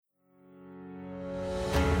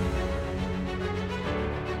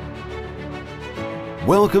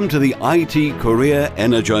Welcome to the IT Career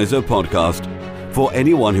Energizer podcast. For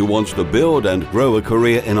anyone who wants to build and grow a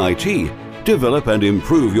career in IT, develop and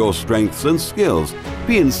improve your strengths and skills,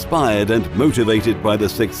 be inspired and motivated by the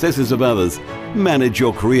successes of others, manage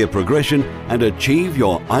your career progression, and achieve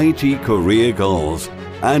your IT career goals.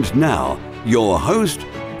 And now, your host,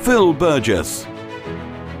 Phil Burgess.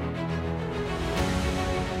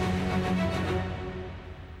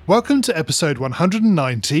 Welcome to episode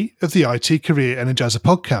 190 of the IT Career Energizer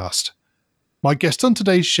podcast. My guest on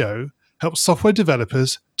today's show helps software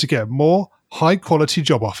developers to get more high-quality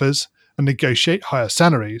job offers and negotiate higher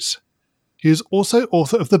salaries. He is also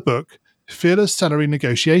author of the book Fearless Salary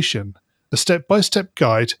Negotiation, a step-by-step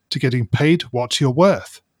guide to getting paid what you're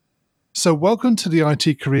worth. So welcome to the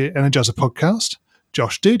IT Career Energizer podcast,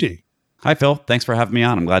 Josh Doody. Hi, Phil. Thanks for having me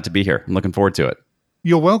on. I'm glad to be here. I'm looking forward to it.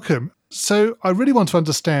 You're welcome. So I really want to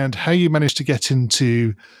understand how you managed to get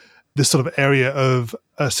into this sort of area of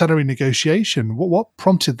salary negotiation. What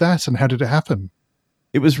prompted that and how did it happen?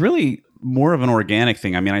 It was really more of an organic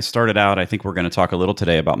thing. I mean, I started out, I think we're going to talk a little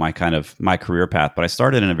today about my career path, but I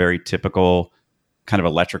started in a very typical kind of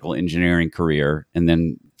electrical engineering career and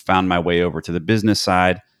then found my way over to the business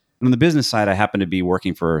side. And on the business side, I happened to be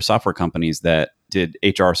working for software companies that did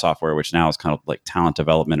HR software, which now is kind of like talent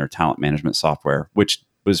development or talent management software, which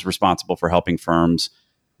was responsible for helping firms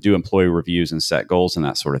do employee reviews and set goals and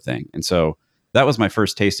that sort of thing. And so that was my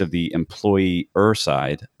first taste of the employer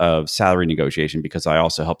side of salary negotiation, because I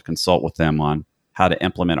also helped consult with them on how to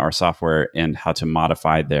implement our software and how to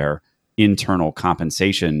modify their internal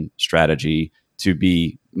compensation strategy to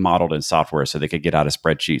be modeled in software so they could get out of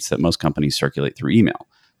spreadsheets that most companies circulate through email.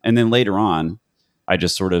 And then later on, I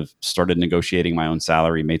just sort of started negotiating my own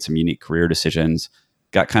salary, made some unique career decisions,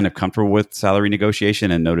 got kind of comfortable with salary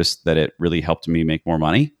negotiation and noticed that it really helped me make more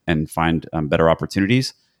money and find better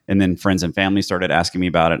opportunities. And then friends and family started asking me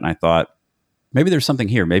about it. And I thought, maybe there's something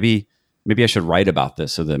here. Maybe I should write about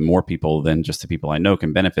this so that more people than just the people I know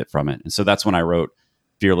can benefit from it. And so that's when I wrote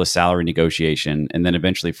Fearless Salary Negotiation. And then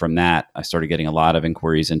eventually from that, I started getting a lot of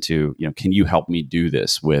inquiries into, can you help me do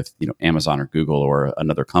this with, Amazon or Google or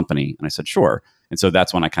another company? And I said, sure. And so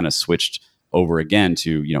that's when I kind of switched over again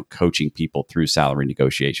to, coaching people through salary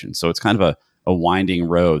negotiation. So it's kind of a winding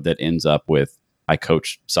road that ends up with, I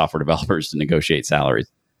coach software developers to negotiate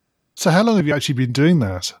salaries. So how long have you actually been doing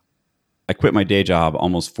that? I quit my day job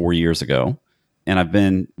almost 4 years ago, and I've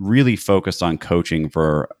been really focused on coaching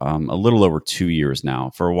for a little over 2 years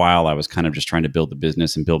now. For a while, I was kind of just trying to build the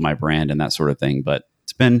business and build my brand and that sort of thing. But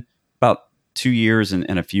it's been about 2 years and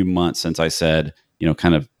a few months since I said,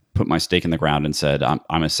 kind of put my stake in the ground and said,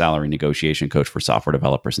 I'm a salary negotiation coach for software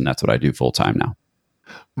developers, and that's what I do full time now.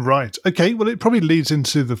 Right. Okay. Well, it probably leads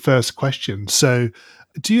into the first question. So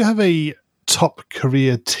do you have a top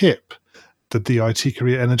career tip that the IT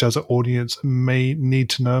Career Energizer audience may need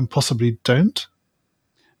to know and possibly don't?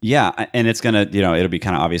 Yeah. And it's going to, it'll be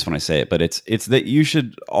kind of obvious when I say it, but it's that you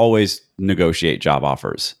should always negotiate job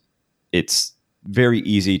offers. It's very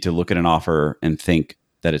easy to look at an offer and think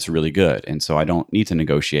that it's really good, and so I don't need to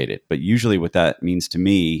negotiate it. But usually what that means to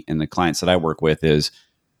me and the clients that I work with is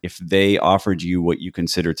if they offered you what you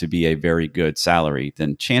consider to be a very good salary,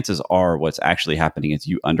 then chances are what's actually happening is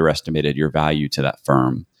you underestimated your value to that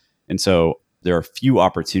firm. And so there are few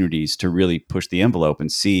opportunities to really push the envelope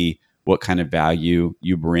and see what kind of value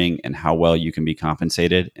you bring and how well you can be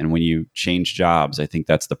compensated. And when you change jobs, I think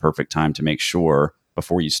that's the perfect time to make sure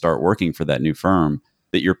before you start working for that new firm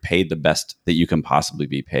that you're paid the best that you can possibly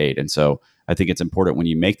be paid. And so I think it's important when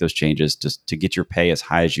you make those changes to get your pay as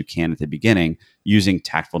high as you can at the beginning, using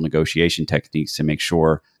tactful negotiation techniques to make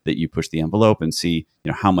sure that you push the envelope and see,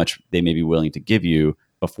 how much they may be willing to give you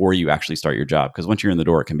before you actually start your job. Because once you're in the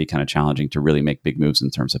door, it can be kind of challenging to really make big moves in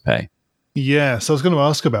terms of pay. Yeah, so I was going to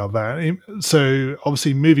ask about that. So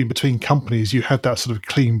obviously moving between companies, you have that sort of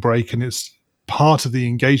clean break, and it's part of the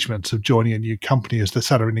engagement of joining a new company is the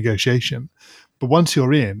salary negotiation. But once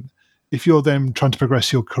you're in, if you're then trying to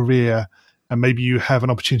progress your career and maybe you have an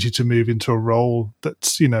opportunity to move into a role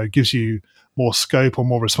that's, gives you more scope or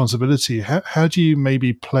more responsibility, how do you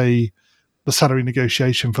maybe play the salary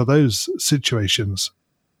negotiation for those situations?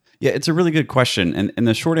 Yeah, it's a really good question. And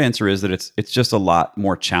the short answer is that it's just a lot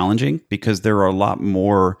more challenging because there are a lot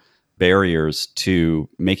more barriers to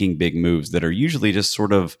making big moves that are usually just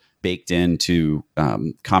sort of baked into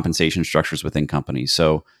compensation structures within companies.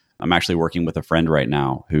 So I'm actually working with a friend right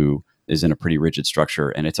now who is in a pretty rigid structure,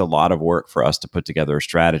 and it's a lot of work for us to put together a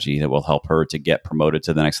strategy that will help her to get promoted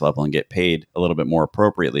to the next level and get paid a little bit more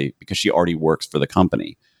appropriately because she already works for the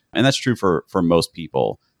company. And that's true for most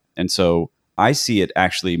people. And so I see it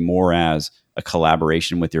actually more as a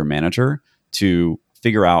collaboration with your manager to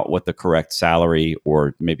figure out what the correct salary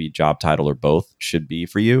or maybe job title or both should be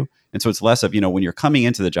for you. And so it's less of, when you're coming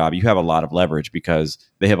into the job, you have a lot of leverage because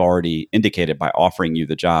they have already indicated by offering you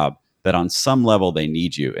the job that on some level they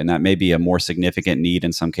need you. And that may be a more significant need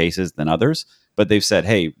in some cases than others. But they've said,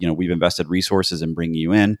 hey, we've invested resources in bringing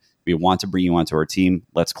you in. We want to bring you onto our team.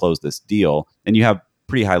 Let's close this deal. And you have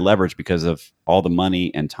pretty high leverage because of all the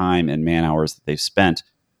money and time and man hours that they've spent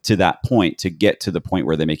to that point to get to the point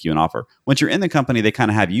where they make you an offer. Once you're in the company, they kind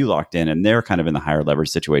of have you locked in and they're kind of in the higher leverage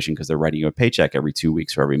situation because they're writing you a paycheck every 2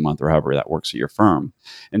 weeks or every month or however that works at your firm.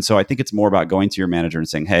 And so I think it's more about going to your manager and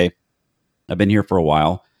saying, hey, I've been here for a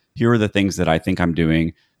while. Here are the things that I think I'm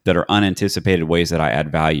doing that are unanticipated ways that I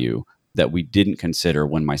add value that we didn't consider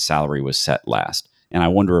when my salary was set last. And I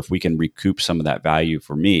wonder if we can recoup some of that value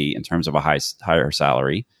for me in terms of a higher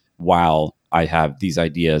salary while I have these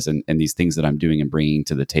ideas and these things that I'm doing and bringing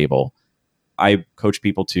to the table. I coach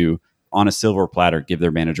people to, on a silver platter, give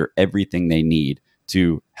their manager everything they need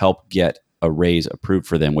to help get a raise approved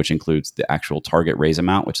for them, which includes the actual target raise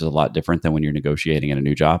amount, which is a lot different than when you're negotiating in a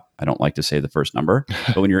new job. I don't like to say the first number,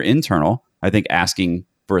 but when you're internal, I think asking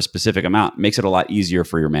for a specific amount makes it a lot easier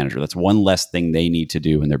for your manager. That's one less thing they need to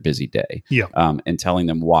do in their busy day. Yeah. And telling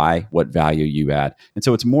them why, what value you add. And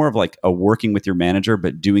so it's more of like a working with your manager,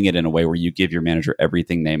 but doing it in a way where you give your manager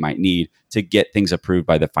everything they might need to get things approved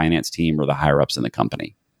by the finance team or the higher ups in the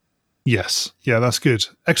company. Yes. Yeah, that's good.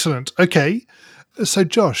 Excellent. Okay. So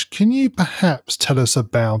Josh, can you perhaps tell us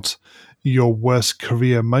about your worst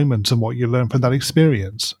career moment and what you learned from that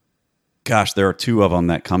experience? Gosh, there are two of them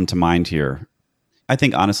that come to mind here. I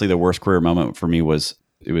think honestly, the worst career moment for me was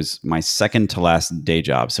my second to last day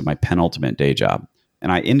job. So my penultimate day job.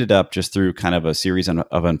 And I ended up just through kind of a series of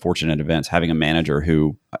unfortunate events, having a manager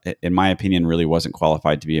who, in my opinion, really wasn't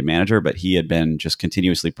qualified to be a manager, but he had been just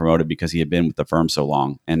continuously promoted because he had been with the firm so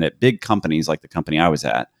long. And at big companies like the company I was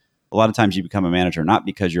at, a lot of times you become a manager, not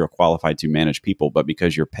because you're qualified to manage people, but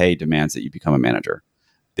because your pay demands that you become a manager.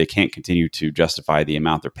 They can't continue to justify the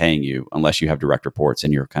amount they're paying you unless you have direct reports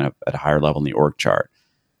and you're kind of at a higher level in the org chart.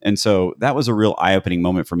 And so that was a real eye-opening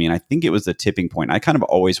moment for me. And I think it was the tipping point. I kind of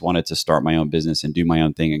always wanted to start my own business and do my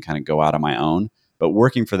own thing and kind of go out on my own. But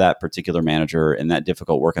working for that particular manager in that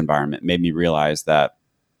difficult work environment made me realize that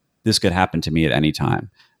this could happen to me at any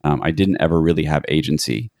time. I didn't ever really have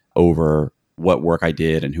agency over what work I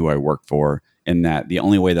did and who I worked for. And that the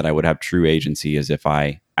only way that I would have true agency is if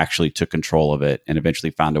I actually took control of it and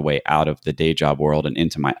eventually found a way out of the day job world and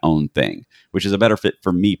into my own thing, which is a better fit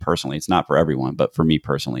for me personally. It's not for everyone, but for me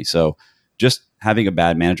personally. So just having a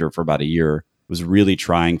bad manager for about a year was really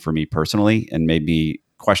trying for me personally and made me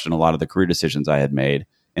question a lot of the career decisions I had made,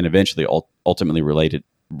 and eventually ultimately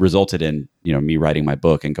resulted in me writing my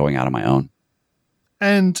book and going out on my own.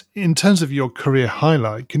 And in terms of your career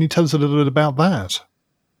highlight, can you tell us a little bit about that?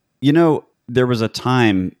 There was a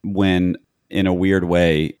time when, in a weird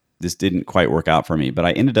way, this didn't quite work out for me, but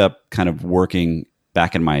I ended up kind of working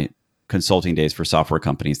back in my consulting days for software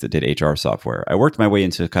companies that did HR software. I worked my way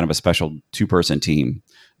into kind of a special 2-person team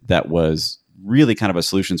that was really kind of a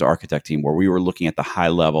solutions architect team where we were looking at the high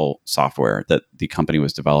level software that the company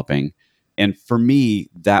was developing. And for me,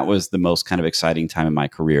 that was the most kind of exciting time in my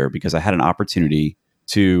career because I had an opportunity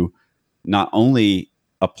to not only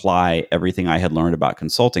apply everything I had learned about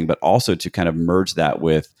consulting, but also to kind of merge that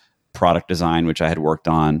with product design, which I had worked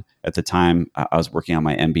on at the time. I was working on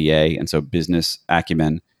my MBA, and so business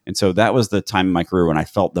acumen. And so that was the time in my career when I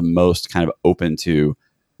felt the most kind of open to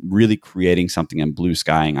really creating something and blue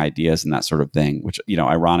skying ideas and that sort of thing, which,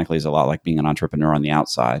 ironically is a lot like being an entrepreneur on the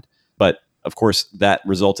outside. But of course, that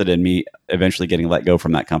resulted in me eventually getting let go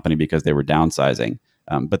from that company because they were downsizing.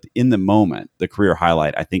 But in the moment, the career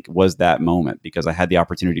highlight, I think, was that moment because I had the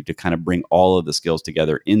opportunity to kind of bring all of the skills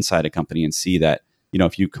together inside a company and see that,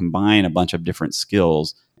 if you combine a bunch of different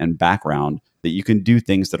skills and background, that you can do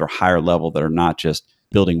things that are higher level, that are not just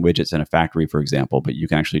building widgets in a factory, for example, but you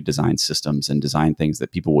can actually design systems and design things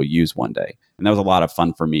that people will use one day. And that was a lot of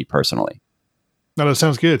fun for me personally. No, that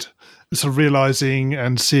sounds good. Sort of realizing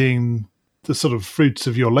and seeing the sort of fruits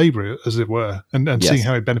of your labor, as it were, and Yes. seeing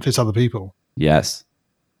how it benefits other people. Yes.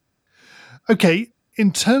 Okay,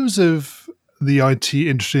 in terms of the IT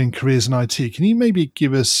industry and careers in IT, can you maybe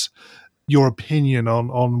give us your opinion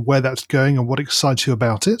on where that's going and what excites you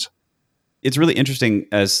about it? It's really interesting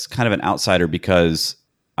as kind of an outsider because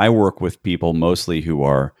I work with people mostly who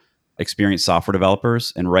are experienced software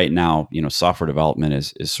developers. And right now, software development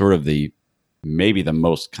is sort of maybe the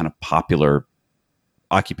most kind of popular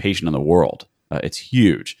occupation in the world. It's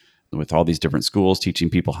huge with all these different schools teaching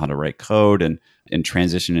people how to write code and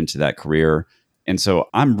transition into that career. And so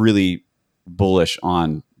I'm really bullish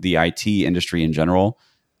on the IT industry in general,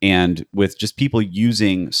 and with just people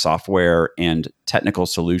using software and technical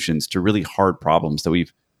solutions to really hard problems that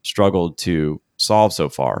we've struggled to solve so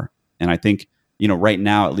far. And I think, right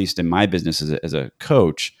now, at least in my business as a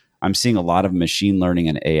coach, I'm seeing a lot of machine learning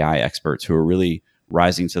and AI experts who are really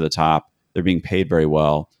rising to the top. They're being paid very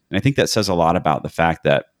well. And I think that says a lot about the fact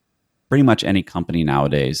that pretty much any company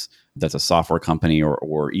nowadays that's a software company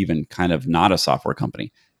or even kind of not a software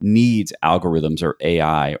company needs algorithms or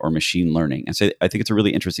AI or machine learning. And so I think it's a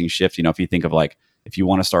really interesting shift. If you think of if you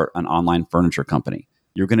want to start an online furniture company,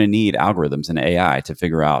 you're going to need algorithms and AI to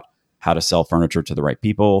figure out how to sell furniture to the right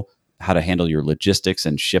people, how to handle your logistics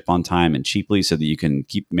and ship on time and cheaply so that you can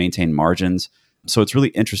maintain margins. So it's really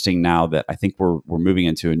interesting now that I think we're moving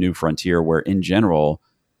into a new frontier where in general,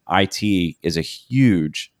 IT is a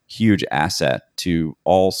huge asset to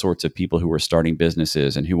all sorts of people who are starting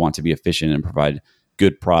businesses and who want to be efficient and provide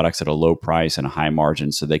good products at a low price and a high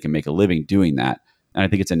margin so they can make a living doing that. And I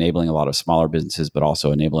think it's enabling a lot of smaller businesses, but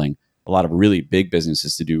also enabling a lot of really big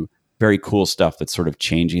businesses to do very cool stuff that's sort of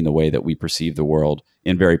changing the way that we perceive the world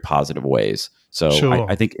in very positive ways. So Sure.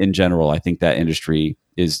 I think in general, I think that industry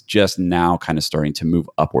is just now kind of starting to move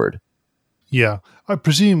upward. Yeah. I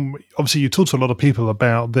presume, obviously, you talk to a lot of people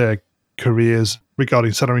about their careers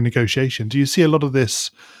regarding salary negotiation. Do you see a lot of this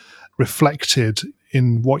reflected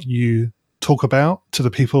in what you talk about to the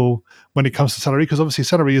people when it comes to salary? Because obviously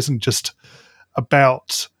salary isn't just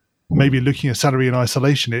about maybe looking at salary in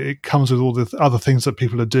isolation. It comes with all the other things that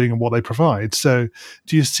people are doing and what they provide. So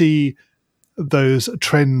do you see those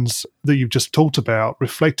trends that you've just talked about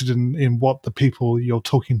reflected in what the people you're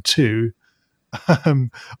talking to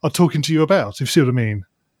are talking to you about, if you see what I mean?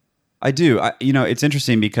 I do. It's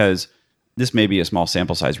interesting because this may be a small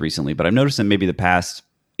sample size recently, but I've noticed in maybe the past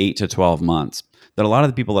 8 to 12 months that a lot of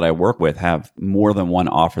the people that I work with have more than one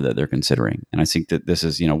offer that they're considering. And I think that this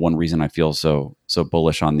is, one reason I feel so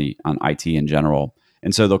bullish on IT in general.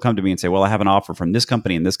 And so they'll come to me and say, well, I have an offer from this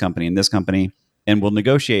company and this company and this company, and we'll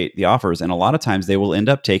negotiate the offers. And a lot of times they will end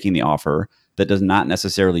up taking the offer that does not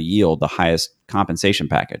necessarily yield the highest compensation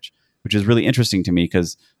package, which is really interesting to me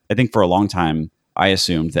because I think for a long time, I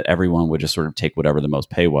assumed that everyone would just sort of take whatever the most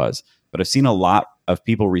pay was. But I've seen a lot of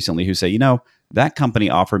people recently who say, that company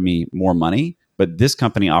offered me more money, but this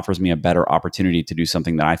company offers me a better opportunity to do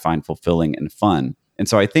something that I find fulfilling and fun. And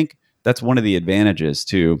so I think that's one of the advantages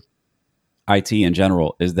to IT in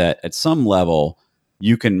general is that at some level,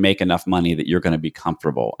 you can make enough money that you're going to be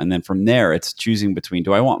comfortable. And then from there, it's choosing between,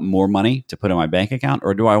 do I want more money to put in my bank account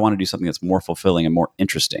or do I want to do something that's more fulfilling and more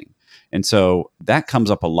interesting? And so that comes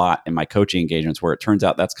up a lot in my coaching engagements where it turns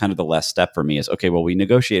out that's kind of the last step for me is, okay, well, we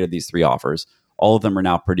negotiated these 3 offers. All of them are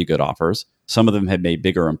now pretty good offers. Some of them have made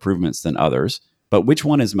bigger improvements than others. But which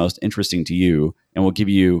one is most interesting to you and will give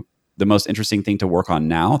you the most interesting thing to work on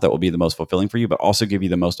now that will be the most fulfilling for you, but also give you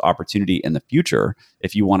the most opportunity in the future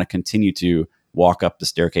if you want to continue to walk up the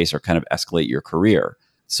staircase or kind of escalate your career.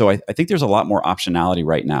 So I think there's a lot more optionality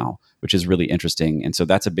right now, which is really interesting. And so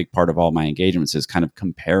that's a big part of all my engagements is kind of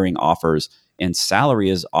comparing offers. And salary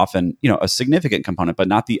is often, a significant component, but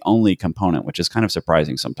not the only component, which is kind of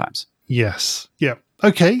surprising sometimes. Yes. Yeah.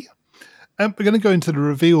 Okay. We're going to go into the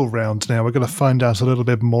reveal round now. We're going to find out a little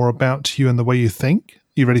bit more about you and the way you think.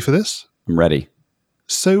 You ready for this? I'm ready.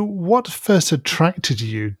 So what first attracted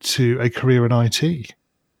you to a career in IT?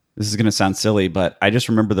 This is going to sound silly, but I just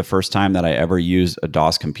remember the first time that I ever used a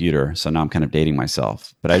DOS computer. So now I'm kind of dating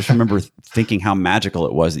myself. But I just remember thinking how magical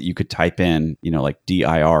it was that you could type in, like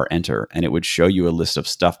dir enter, and it would show you a list of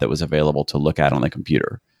stuff that was available to look at on the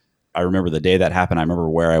computer. I remember the day that happened. I remember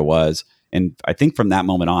where I was. And I think from that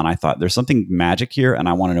moment on, I thought there's something magic here and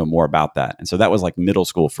I want to know more about that. And so that was like middle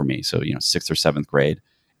school for me. So, 6th or 7th grade.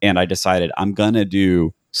 And I decided I'm going to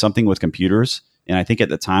do something with computers. And I think at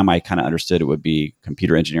the time I kind of understood it would be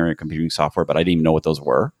computer engineering or computing software, but I didn't even know what those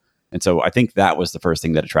were. And so I think that was the first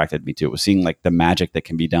thing that attracted me to it, was seeing like the magic that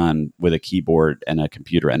can be done with a keyboard and a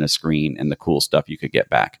computer and a screen and the cool stuff you could get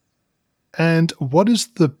back. And what is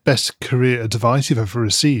the best career advice you've ever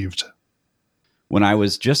received? When I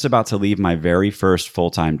was just about to leave my very first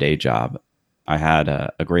full-time day job, I had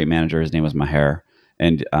a great manager. His name was Maher.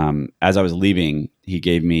 And as I was leaving, he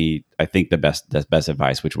gave me, I think, the best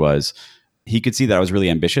advice, which was he could see that I was really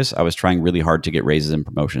ambitious. I was trying really hard to get raises and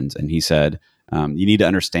promotions. And he said, you need to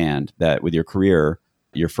understand that with your career,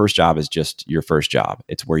 your first job is just your first job.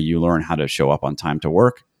 It's where you learn how to show up on time to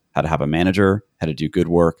work, how to have a manager, how to do good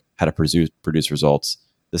work, how to produce results.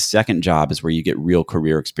 The second job is where you get real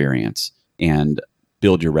career experience and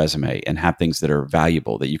build your resume and have things that are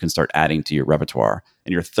valuable that you can start adding to your repertoire.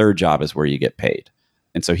 And your third job is where you get paid.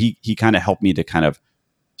 And so he kind of helped me to kind of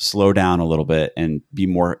slow down a little bit and be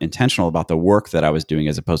more intentional about the work that I was doing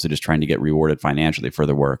as opposed to just trying to get rewarded financially for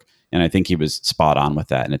the work. And I think he was spot on with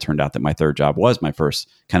that. And it turned out that my third job was my first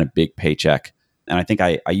kind of big paycheck. And I think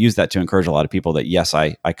I use that to encourage a lot of people that, yes,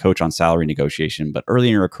 I coach on salary negotiation, but early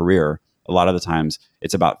in your career, a lot of the times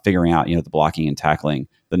it's about figuring out, the blocking and tackling,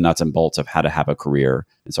 the nuts and bolts of how to have a career.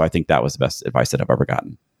 And so I think that was the best advice that I've ever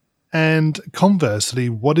gotten. And conversely,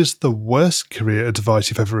 what is the worst career advice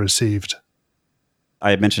you've ever received? I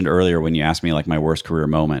had mentioned earlier when you asked me like my worst career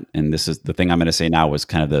moment, and this is the thing I'm going to say now was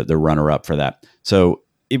kind of the runner-up for that. So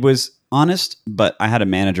it was honest, but I had a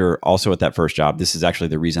manager also at that first job. This is actually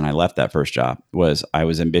the reason I left that first job was I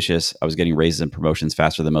was ambitious. I was getting raises and promotions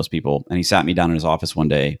faster than most people. And he sat me down in his office one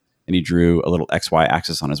day and he drew a little XY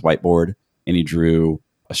axis on his whiteboard and he drew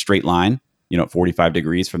a straight line, 45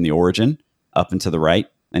 degrees from the origin up and to the right.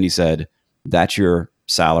 And he said, that's your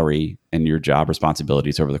salary and your job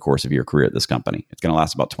responsibilities over the course of your career at this company. It's going to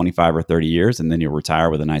last about 25 or 30 years and then you'll retire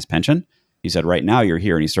with a nice pension. He said, right now you're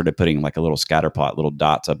here. And he started putting like a little scatter plot, little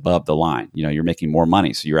dots above the line. You're making more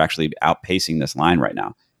money. So you're actually outpacing this line right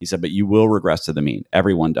now. He said, but you will regress to the mean.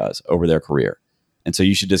 Everyone does over their career. And so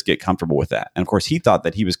you should just get comfortable with that. And of course, he thought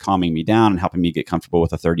that he was calming me down and helping me get comfortable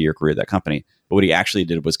with a 30-year career at that company. But what he actually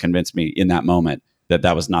did was convince me in that moment that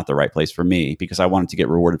that was not the right place for me because I wanted to get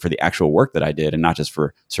rewarded for the actual work that I did and not just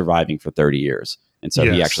for surviving for 30 years. And so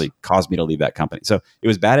he actually caused me to leave that company. So it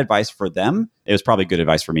was bad advice for them. It was probably good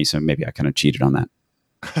advice for me. So maybe I kind of cheated on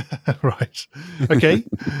that. Right. Okay.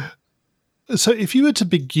 So if you were to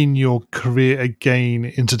begin your career again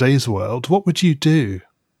in today's world, what would you do?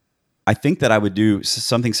 I think that I would do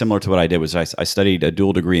something similar to what I did was I studied a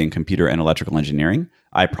dual degree in computer and electrical engineering.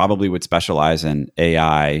 I probably would specialize in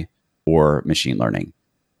AI or machine learning.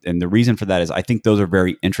 And the reason for that is I think those are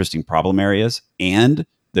very interesting problem areas. And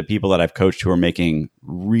the people that I've coached who are making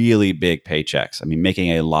really big paychecks,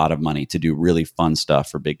 making a lot of money to do really fun stuff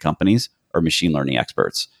for big companies are machine learning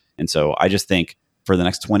experts. And so I just think for the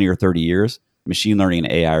next 20 or 30 years, machine learning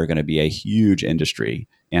and AI are going to be a huge industry.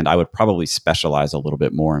 And I would probably specialize a little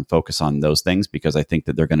bit more and focus on those things because I think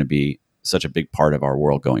that they're going to be such a big part of our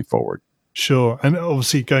world going forward. Sure. And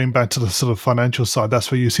obviously going back to the sort of financial side, that's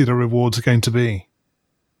where you see the rewards are going to be.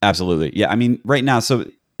 Absolutely. Yeah. Right now, so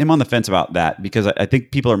I'm on the fence about that because I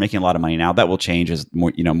think people are making a lot of money now. That will change as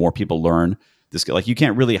more people learn this. Like you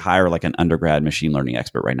can't really hire like an undergrad machine learning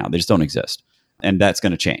expert right now. They just don't exist. And that's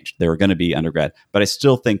going to change. There are going to be undergrad, but I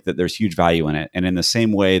still think that there's huge value in it. And in the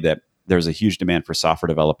same way that there's a huge demand for software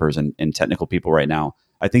developers and technical people right now,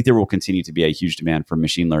 I think there will continue to be a huge demand for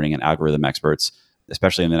machine learning and algorithm experts,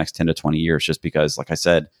 especially in the next 10 to 20 years, just because, like I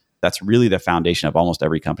said, that's really the foundation of almost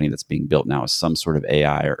every company that's being built now is some sort of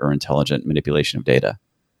AI or intelligent manipulation of data.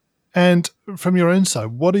 And from your own side,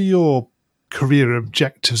 what are your career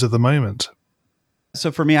objectives at the moment? So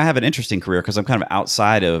for me, I have an interesting career because I'm kind of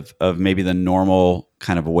outside of maybe the normal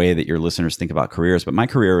kind of way that your listeners think about careers. But my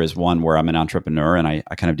career is one where I'm an entrepreneur and I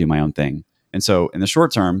kind of do my own thing. And so in the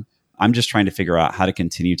short term, I'm just trying to figure out how to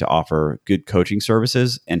continue to offer good coaching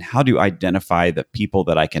services and how to identify the people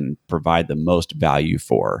that I can provide the most value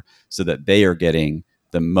for so that they are getting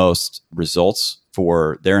the most results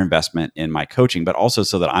for their investment in my coaching, but also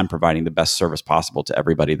so that I'm providing the best service possible to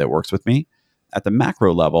everybody that works with me. At the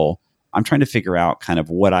macro level, I'm trying to figure out kind of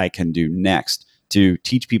what I can do next to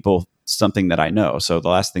teach people something that I know. So the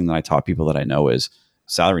last thing that I taught people that I know is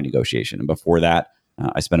salary negotiation. And before that,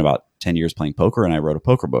 I spent about 10 years playing poker and I wrote a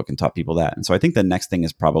poker book and taught people that. And so I think the next thing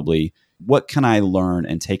is probably what can I learn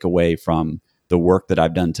and take away from the work that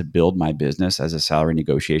I've done to build my business as a salary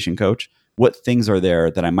negotiation coach? What things are there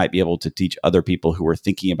that I might be able to teach other people who are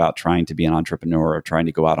thinking about trying to be an entrepreneur or trying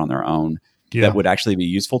to go out on their own that would actually be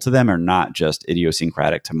useful to them or not just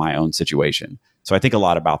idiosyncratic to my own situation? So I think a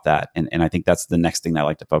lot about that. And I think that's the next thing that I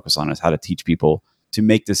like to focus on is how to teach people to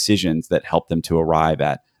make decisions that help them to arrive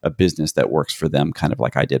at a business that works for them, kind of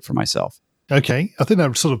like I did for myself. Okay. I think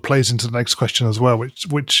that sort of plays into the next question as well,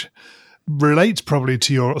 which relates probably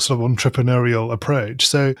to your sort of entrepreneurial approach.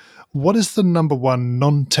 So what is the number one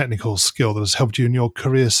non-technical skill that has helped you in your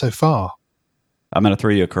career so far? I'm going to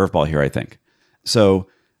throw you a curveball here, I think. So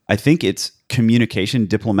I think it's communication,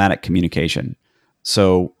 diplomatic communication.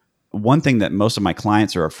 So one thing that most of my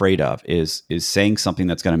clients are afraid of is saying something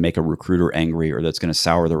that's going to make a recruiter angry or that's going to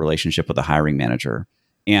sour the relationship with the hiring manager.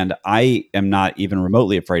 And I am not even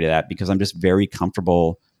remotely afraid of that because I'm just very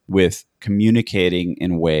comfortable with communicating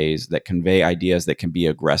in ways that convey ideas that can be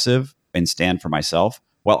aggressive and stand for myself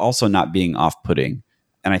while also not being off-putting.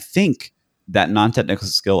 And I think that non-technical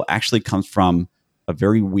skill actually comes from a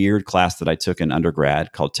very weird class that I took in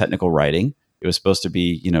undergrad called technical writing. It was supposed to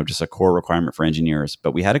be, just a core requirement for engineers,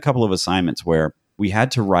 but we had a couple of assignments where we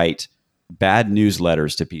had to write bad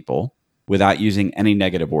newsletters to people without using any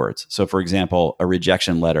negative words. So for example, a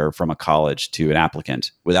rejection letter from a college to an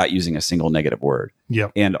applicant without using a single negative word.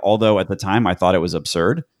 Yep. And although at the time I thought it was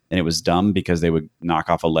absurd and it was dumb because they would knock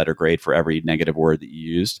off a letter grade for every negative word that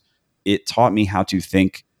you used, it taught me how to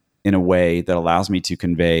think in a way that allows me to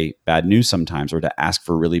convey bad news sometimes, or to ask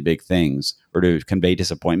for really big things, or to convey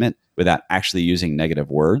disappointment without actually using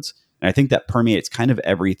negative words. And I think that permeates kind of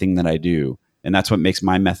everything that I do. And that's what makes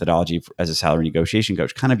my methodology as a salary negotiation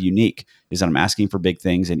coach kind of unique, is that I'm asking for big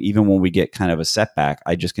things. And even when we get kind of a setback,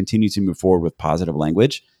 I just continue to move forward with positive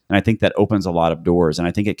language. And I think that opens a lot of doors. And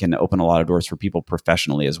I think it can open a lot of doors for people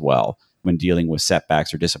professionally as well when dealing with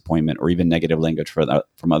setbacks or disappointment or even negative language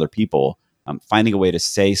from other people. Finding a way to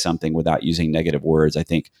say something without using negative words, I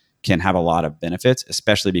think, can have a lot of benefits,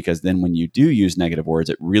 especially because then when you do use negative words,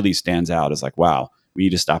 it really stands out as like, wow, we need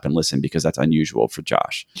to stop and listen because that's unusual for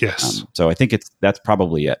Josh. Yes. So I think that's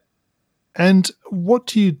probably it. And what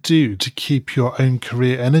do you do to keep your own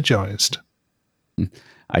career energized?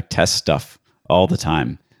 I test stuff all the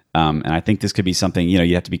time. And I think this could be something,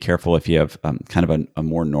 you have to be careful if you have kind of a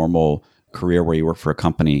more normal career where you work for a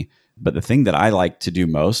company. But the thing that I like to do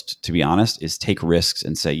most, to be honest, is take risks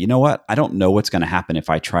and say, you know what? I don't know what's going to happen if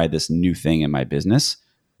I try this new thing in my business,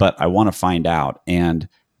 but I want to find out. And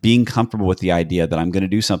being comfortable with the idea that I'm going to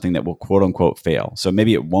do something that will quote unquote fail. So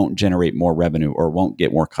maybe it won't generate more revenue or won't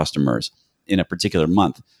get more customers in a particular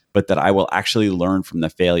month, but that I will actually learn from the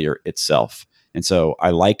failure itself. And so I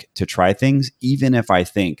like to try things, even if I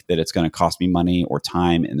think that it's going to cost me money or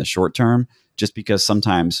time in the short term, just because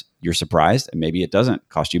sometimes you're surprised and maybe it doesn't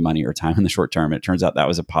cost you money or time in the short term. It turns out that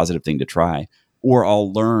was a positive thing to try. Or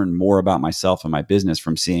I'll learn more about myself and my business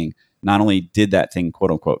from seeing not only did that thing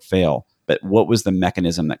quote unquote fail, but what was the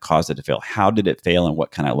mechanism that caused it to fail? How did it fail and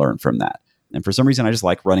what can I learn from that? And for some reason, I just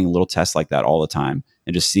like running little tests like that all the time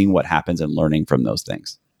and just seeing what happens and learning from those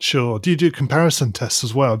things. Sure. Do you do comparison tests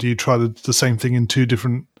as well? Do you try the same thing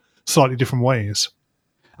in slightly different ways?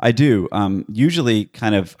 I do, usually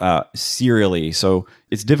kind of serially. So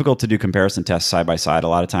it's difficult to do comparison tests side by side a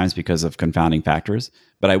lot of times because of confounding factors,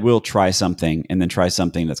 but I will try something and then try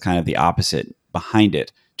something that's kind of the opposite behind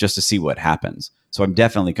it just to see what happens. So I'm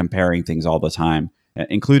definitely comparing things all the time,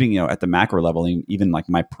 including, at the macro level, even like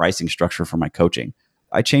my pricing structure for my coaching.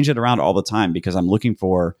 I change it around all the time because I'm looking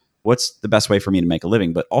for what's the best way for me to make a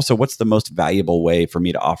living, but also what's the most valuable way for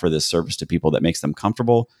me to offer this service to people that makes them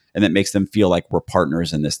comfortable and that makes them feel like we're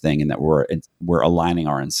partners in this thing and that we're aligning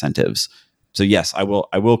our incentives. So yes, I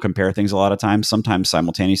will compare things a lot of times, sometimes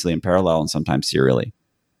simultaneously in parallel and sometimes serially.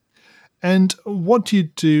 And what do you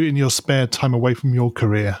do in your spare time away from your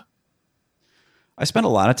career? I spend a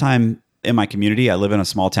lot of time in my community. I live in a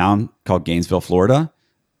small town called Gainesville, Florida,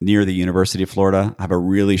 near the University of Florida. I have a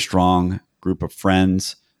really strong group of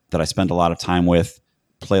friends that I spend a lot of time with,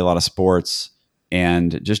 play a lot of sports,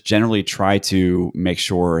 and just generally try to make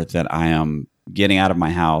sure that I am getting out of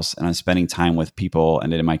my house and I'm spending time with people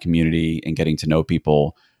and in my community and getting to know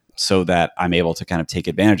people so that I'm able to kind of take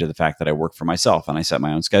advantage of the fact that I work for myself and I set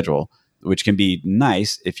my own schedule, which can be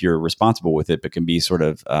nice if you're responsible with it, but can be sort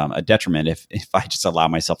of a detriment if I just allow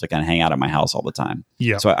myself to kind of hang out at my house all the time.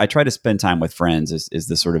 Yeah. So I try to spend time with friends is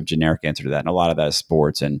the sort of generic answer to that. And a lot of that is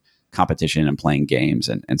sports and competition and playing games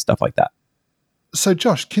and stuff like that. So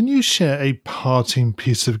Josh, can you share a parting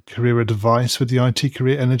piece of career advice with the IT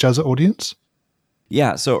Career Energizer audience?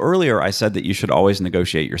 Yeah. So earlier I said that you should always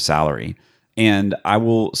negotiate your salary. And I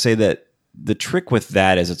will say that the trick with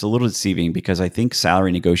that is it's a little deceiving because I think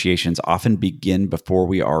salary negotiations often begin before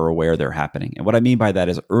we are aware they're happening. And what I mean by that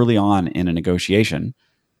is early on in a negotiation,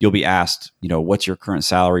 you'll be asked, what's your current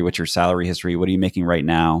salary? What's your salary history? What are you making right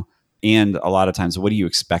now? And a lot of times, what do you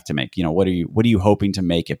expect to make? What are you hoping to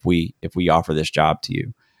make if we offer this job to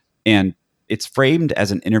you? And it's framed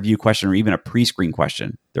as an interview question or even a pre-screen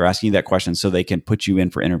question. They're asking you that question so they can put you in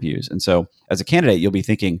for interviews. And so as a candidate, you'll be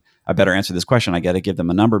thinking, I better answer this question. I got to give them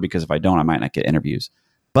a number because if I don't, I might not get interviews.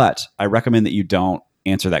 But I recommend that you don't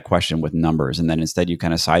answer that question with numbers. And then instead you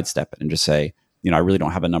kind of sidestep it and just say, I really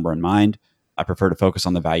don't have a number in mind. I prefer to focus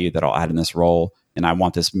on the value that I'll add in this role. And I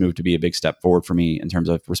want this move to be a big step forward for me in terms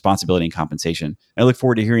of responsibility and compensation. And I look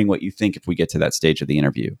forward to hearing what you think if we get to that stage of the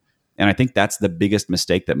interview. And I think that's the biggest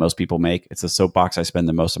mistake that most people make. It's the soapbox I spend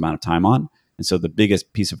the most amount of time on. And so the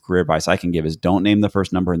biggest piece of career advice I can give is don't name the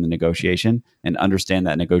first number in the negotiation and understand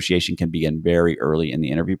that negotiation can begin very early in the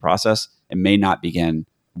interview process. It may not begin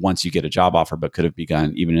once you get a job offer, but could have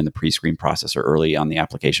begun even in the pre-screen process or early on the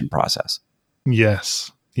application process.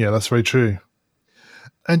 Yes. Yeah, that's very true.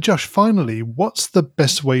 And Josh, finally, what's the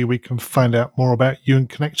best way we can find out more about you and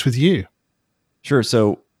connect with you? Sure.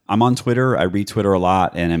 So I'm on Twitter. I read Twitter a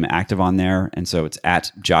lot and I'm active on there. And so it's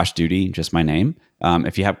at Josh Duty, just my name.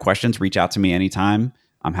 If you have questions, reach out to me anytime.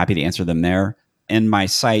 I'm happy to answer them there. And my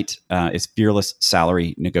site is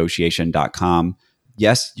fearlesssalarynegotiation.com.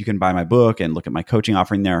 Yes, you can buy my book and look at my coaching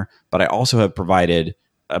offering there, but I also have provided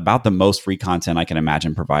about the most free content I can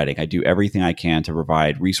imagine providing. I do everything I can to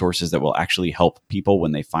provide resources that will actually help people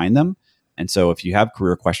when they find them. And so if you have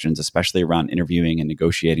career questions, especially around interviewing and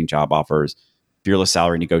negotiating job offers,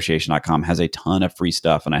 fearlesssalarynegotiation.com has a ton of free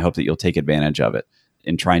stuff, and I hope that you'll take advantage of it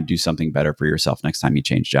and try and do something better for yourself next time you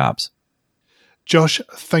change jobs. Josh,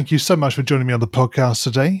 thank you so much for joining me on the podcast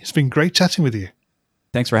today. It's been great chatting with you.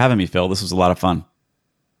 Thanks for having me, Phil. This was a lot of fun.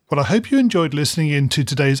 Well, I hope you enjoyed listening in to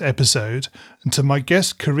today's episode and to my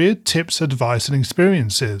guest career tips, advice, and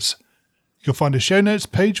experiences. You'll find a show notes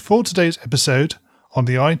page for today's episode on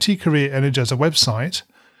the IT Career Energizer website,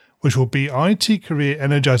 which will be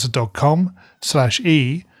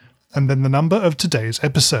itcareerenergizer.com/e and then the number of today's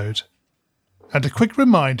episode. And a quick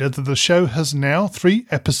reminder that the show has now 3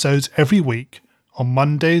 episodes every week on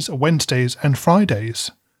Mondays, Wednesdays, and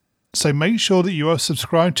Fridays. So make sure that you are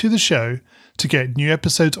subscribed to the show to get new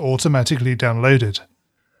episodes automatically downloaded.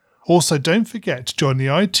 Also, don't forget to join the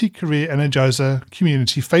IT Career Energizer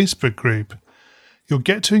community Facebook group. You'll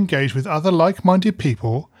get to engage with other like-minded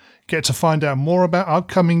people, get to find out more about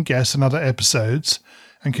upcoming guests and other episodes,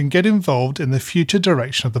 and can get involved in the future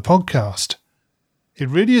direction of the podcast. It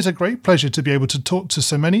really is a great pleasure to be able to talk to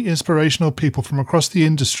so many inspirational people from across the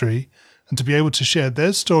industry and to be able to share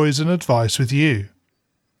their stories and advice with you.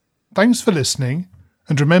 Thanks for listening,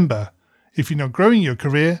 and remember, if you're not growing your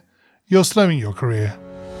career, you're slowing your career.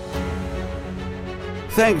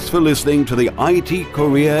 Thanks for listening to the IT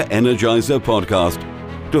Career Energizer podcast.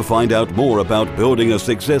 To find out more about building a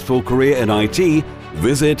successful career in IT,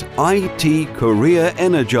 visit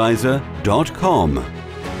itcareerenergizer.com.